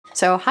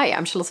So hi,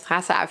 I'm Charlotte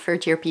Fraza, a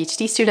third-year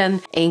PhD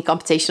student in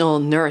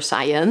Computational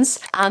Neuroscience.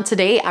 And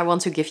today I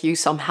want to give you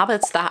some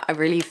habits that I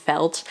really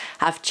felt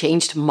have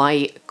changed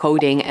my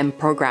coding and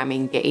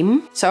programming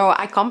game. So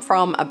I come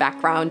from a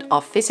background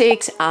of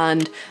physics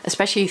and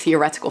especially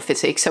theoretical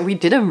physics. So we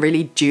didn't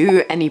really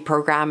do any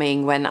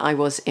programming when I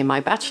was in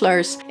my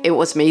bachelor's. It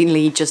was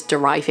mainly just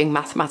deriving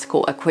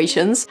mathematical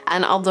equations.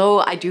 And although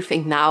I do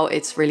think now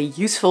it's really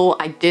useful,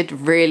 I did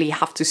really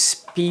have to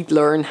speed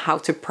learn how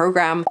to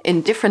program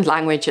in different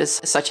languages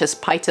such as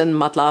Python,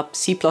 MATLAB,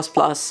 C++,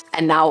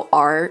 and now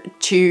R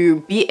to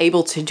be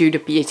able to do the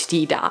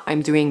PhD that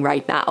I'm doing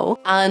right now.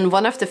 And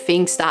one of the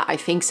things that I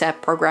think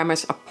set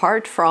programmers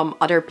apart from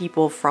other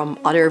people from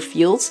other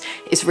fields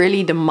is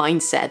really the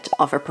mindset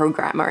of a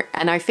programmer.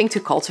 And I think to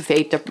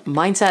cultivate the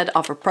mindset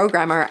of a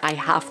programmer, I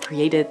have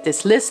created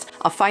this list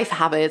of 5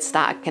 habits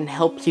that can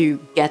help you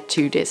get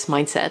to this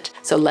mindset.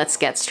 So let's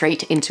get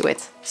straight into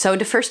it. So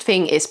the first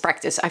thing is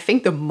practice. I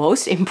think the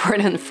most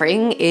important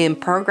thing in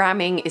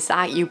programming is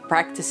that you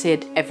practice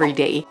it every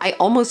day. I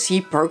almost see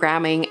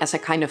programming as a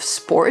kind of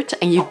sport,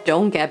 and you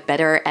don't get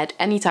better at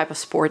any type of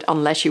sport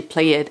unless you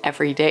play it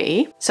every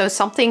day. So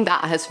something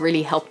that has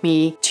really helped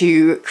me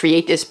to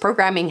create this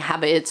programming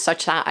habit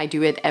such that I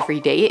do it every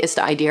day is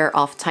the idea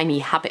of tiny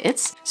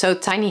habits. So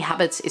tiny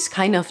habits is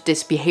kind of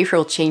this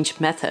behavioral change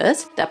method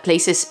that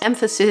places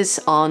emphasis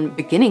on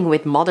beginning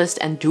with modest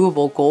and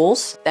doable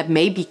goals that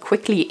may be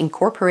quickly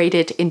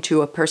incorporated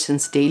into a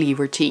person's daily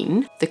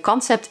routine. The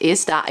concept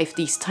is that if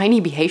these tiny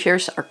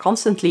behaviors are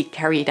constantly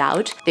carried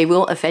out, they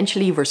will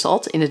eventually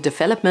result in the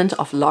development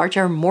of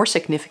larger, more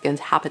significant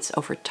habits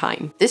over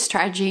time. This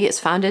strategy is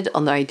founded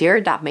on the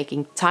idea that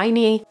making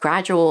tiny,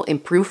 gradual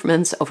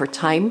improvements over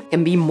time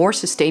can be more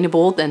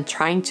sustainable than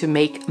trying to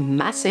make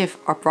massive,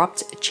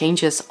 abrupt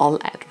changes all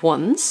at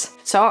once.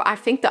 So I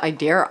think the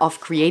idea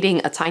of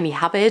creating a tiny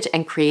habit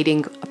and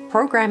creating a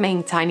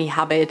programming tiny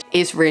habit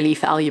is really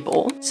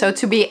valuable. So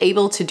to be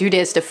able to do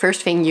this, the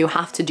first thing you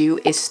have to do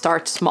is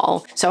start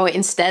small. So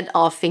instead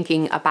of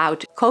thinking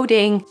about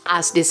coding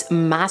as this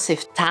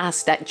massive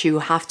task that you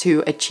have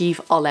to achieve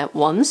all at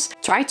once,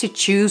 try to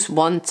choose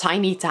one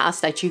tiny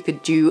task that you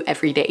could do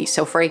every day.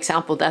 So for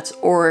example, that's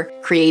or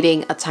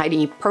creating a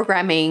tiny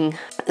programming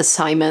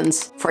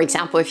assignment. For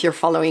example, if you're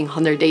following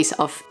 100 days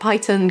of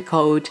Python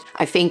code,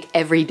 I think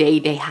every day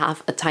they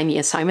have a tiny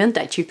assignment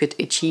that you could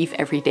achieve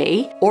every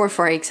day. Or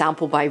for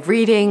example, by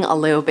reading a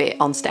little bit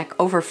on Stack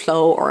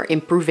Overflow or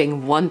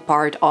improving one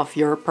part of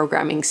your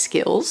programming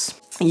skills,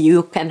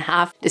 you can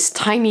have this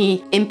tiny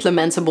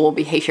implementable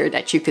behavior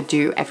that you could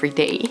do every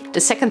day.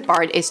 The second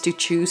part is to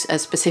choose a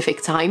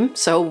specific time.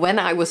 So when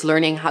I was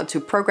learning how to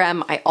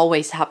program, I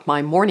always had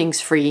my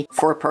mornings free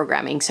for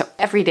programming. So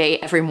every day,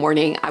 every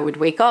morning, I would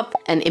wake up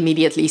and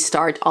immediately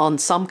start on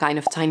some kind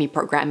of tiny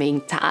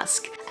programming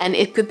task. And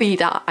it could be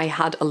that I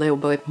had a little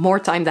bit more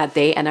time that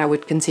day and I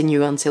would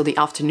continue until the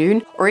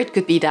afternoon. Or it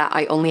could be that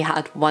I only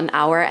had 1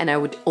 hour and I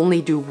would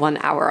only do 1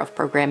 hour of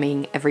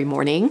programming every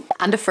morning.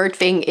 And the third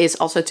thing is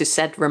also to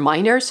set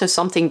reminders. So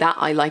something that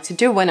I like to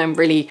do when I'm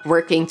really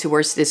working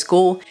towards this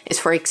goal is,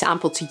 for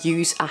example, to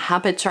use a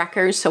habit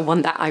tracker. So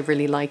one that I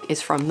really like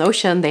is from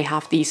Notion. They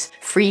have these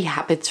free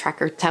habit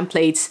tracker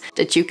templates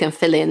that you can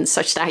fill in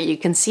such that you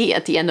can see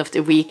at the end of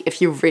the week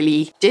if you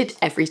really did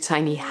every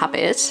tiny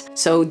habit.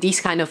 So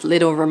these kind of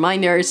little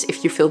reminders,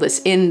 if you fill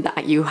this in,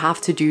 that you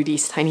have to do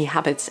these tiny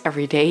habits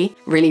every day,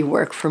 really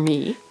work for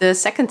me. The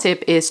second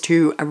tip is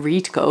to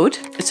read code.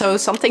 So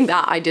something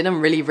that I didn't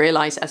really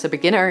realize as a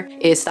beginner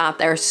is that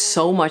there's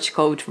so much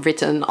code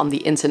written on the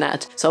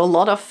internet. So a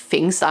lot of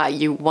things that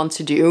you want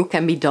to do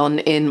can be done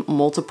in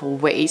multiple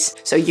ways.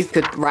 So you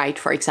could write,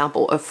 for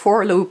example, a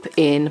for loop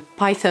in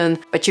Python,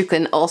 but you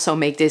can also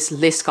make this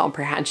list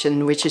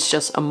comprehension, which is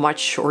just a much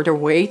shorter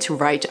way to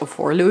write a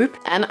for loop.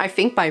 And I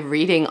think by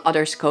reading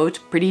others' code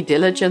pretty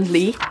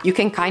diligently, you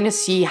can kind of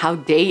see how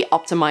they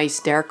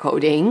optimize their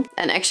coding.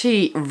 And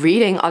actually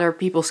reading other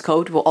people's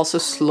code will also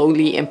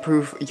slowly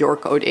improve your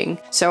coding.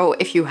 So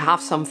if you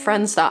have some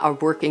friends that are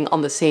working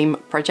on the same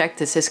project,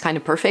 this is kind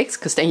of perfect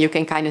because then you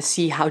can kind of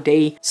see how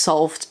they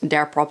solved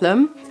their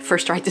problem.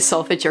 First try to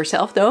solve it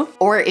yourself though.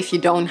 Or if you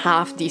don't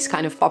have these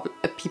kind of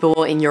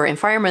people in your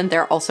environment,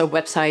 there are also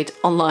websites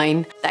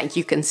online that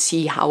you can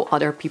see how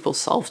other people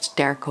solved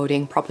their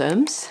coding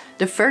problems.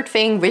 The third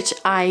thing, which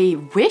I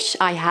wish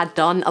I had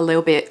done a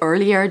little bit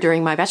earlier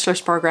during my bachelor's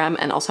program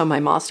and also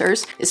my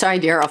master's, is the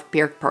idea of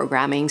peer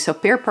programming. So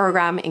peer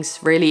programming is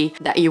really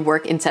that you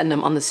work in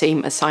tandem on the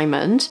same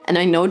assignment. And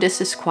I know this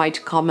is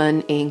quite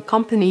common in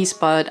companies,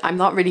 but I'm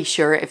not really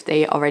sure if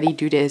they already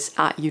do this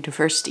at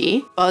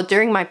university. But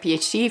during my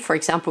PhD, for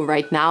example,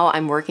 right now,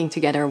 I'm working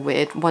together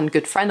with one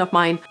good friend of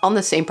mine on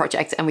the same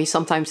project and we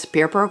sometimes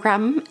peer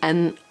program.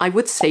 And I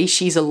would say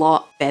she's a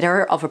lot better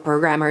of a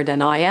programmer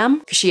than I am,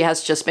 because she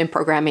has just been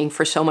programming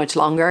for so much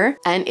longer.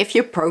 And if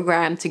you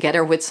program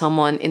together with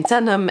someone in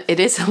tandem, it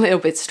is a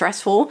little bit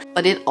stressful,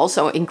 but it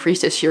also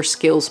increases your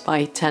skills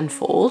by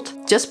tenfold,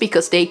 just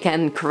because they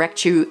can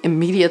correct you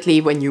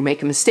immediately when you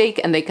make a mistake,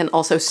 and they can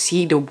also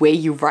see the way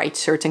you write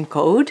certain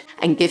code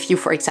and give you,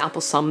 for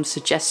example, some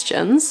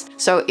suggestions.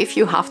 So if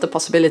you have the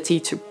possibility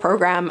to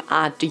program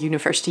at the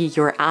university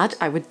you're at,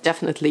 I would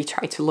definitely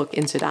try to look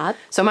into that.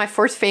 So my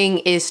fourth thing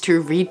is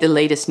to read the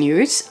latest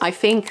news. I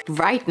think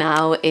right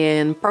now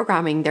in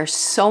programming, there's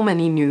so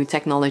many new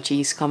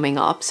technologies coming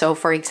up. So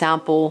for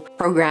example,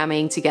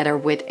 programming together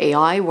with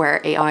AI,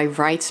 where AI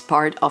writes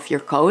part of your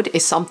code,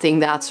 is something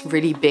that's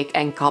really big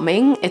and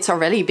coming. It's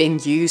already been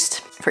used,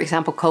 for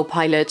example,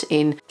 Copilot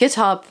in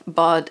GitHub,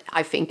 but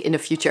I think in the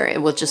future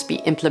it will just be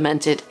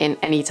implemented in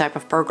any type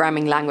of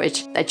programming language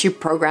that you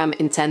program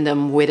in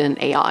tandem with an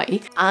AI.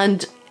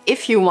 And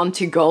if you want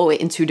to go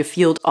into the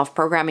field of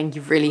programming,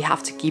 you really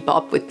have to keep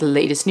up with the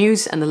latest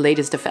news and the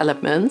latest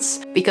developments,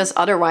 because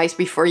otherwise,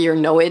 before you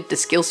know it, the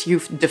skills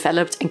you've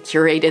developed and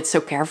curated so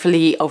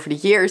carefully over the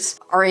years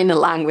are in a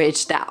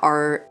language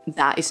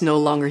that is no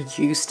longer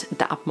used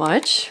that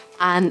much.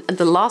 And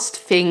the last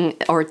thing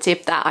or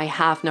tip that I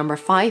have, number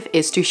 5,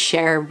 is to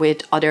share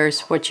with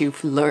others what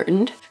you've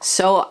learned.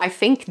 So I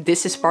think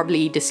this is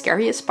probably the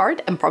scariest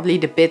part and probably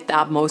the bit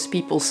that most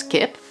people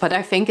skip, but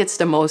I think it's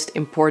the most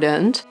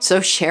important.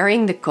 So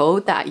sharing the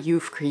code that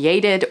you've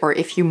created, or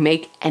if you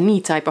make any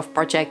type of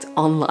project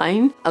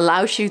online,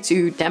 allows you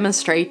to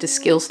demonstrate the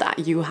skills that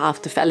you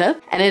have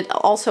developed. And it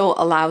also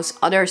allows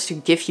others to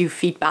give you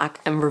feedback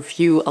and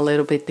review a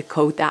little bit the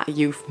code that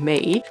you've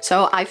made.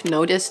 So I've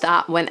noticed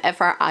that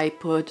whenever I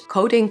put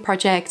coding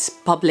projects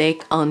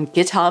public on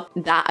GitHub,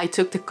 that I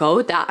took the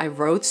code that I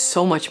wrote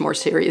so much more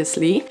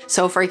seriously.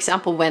 So for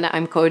example, when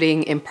I'm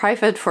coding in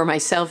private for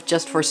myself,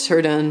 just for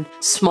certain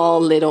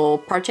small little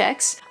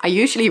projects, I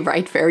usually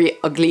write very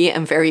ugly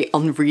and very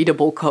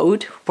unreadable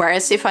code.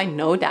 Whereas if I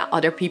know that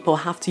other people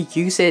have to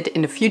use it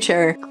in the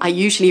future, I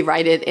usually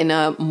write it in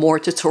a more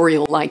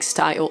tutorial-like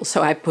style.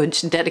 So I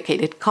put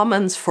dedicated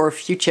comments for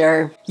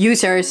future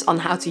users on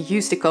how to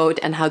use the code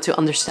and how to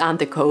understand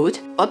the code.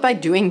 But by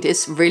doing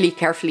this really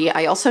carefully,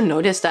 I also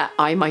noticed that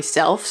I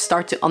myself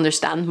start to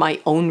understand my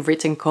own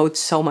written code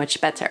so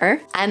much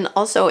better. And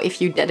also,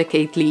 if you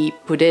dedicatedly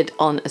put it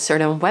on a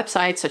certain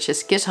website, such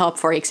as GitHub,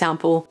 for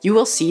example, you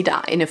will see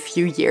that in a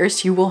few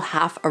years, you will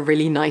have a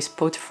really nice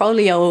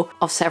portfolio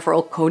of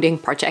several coding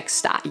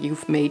projects that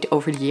you've made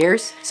over the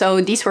years.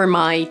 So these were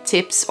my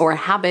tips or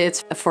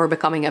habits for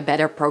becoming a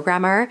better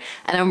programmer.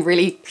 And I'm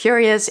really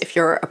curious, if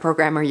you're a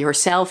programmer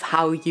yourself,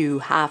 how you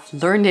have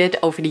learned it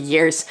over the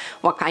years,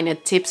 what kind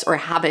of tips or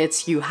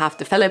habits you have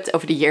developed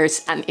over the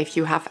years, and if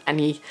you have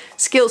any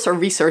skills or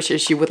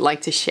resources you would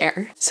like to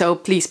share. So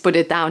please put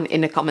it down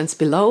in the comments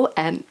below,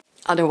 and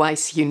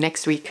otherwise see you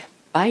next week.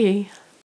 Bye!